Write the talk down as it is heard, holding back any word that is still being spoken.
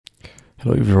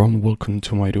Hello everyone, welcome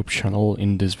to my YouTube channel.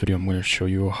 In this video I'm going to show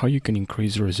you how you can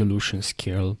increase the resolution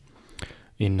scale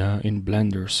in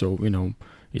Blender. So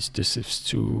if this is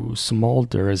too small,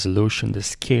 the resolution, the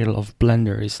scale of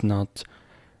Blender is not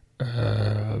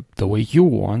the way you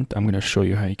want. I'm going to show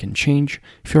you how you can change.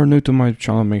 If you're new to my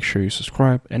channel, make sure you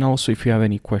subscribe, and also if you have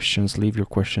any questions, leave your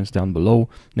questions down below.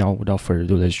 Now without further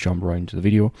ado, let's jump right into the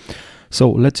video.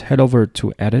 So let's head over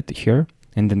to Edit here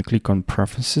and then click on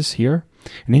Preferences here.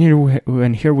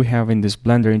 And here we have in this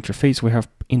Blender interface, we have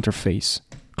Interface.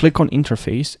 Click on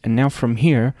Interface, and now from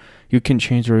here you can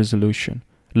change the resolution.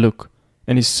 Look,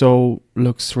 and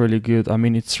looks really good. I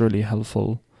mean, it's really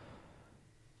helpful.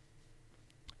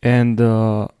 And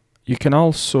you can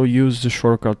also use the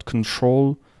shortcut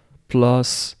Control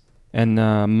plus and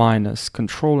minus,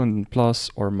 Control and plus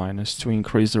or minus to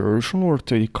increase the resolution or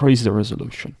to decrease the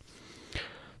resolution.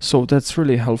 So that's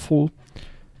really helpful.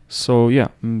 So yeah,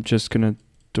 I'm just gonna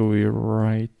do it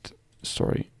right.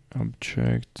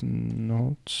 Object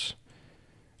notes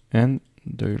and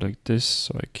do it like this,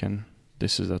 so I can.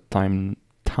 This is a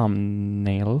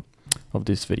thumbnail of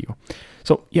this video.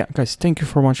 So yeah, guys, thank you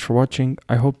so much for watching.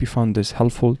 I hope you found this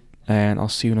helpful, and I'll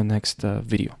see you in the next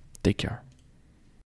video. Take care.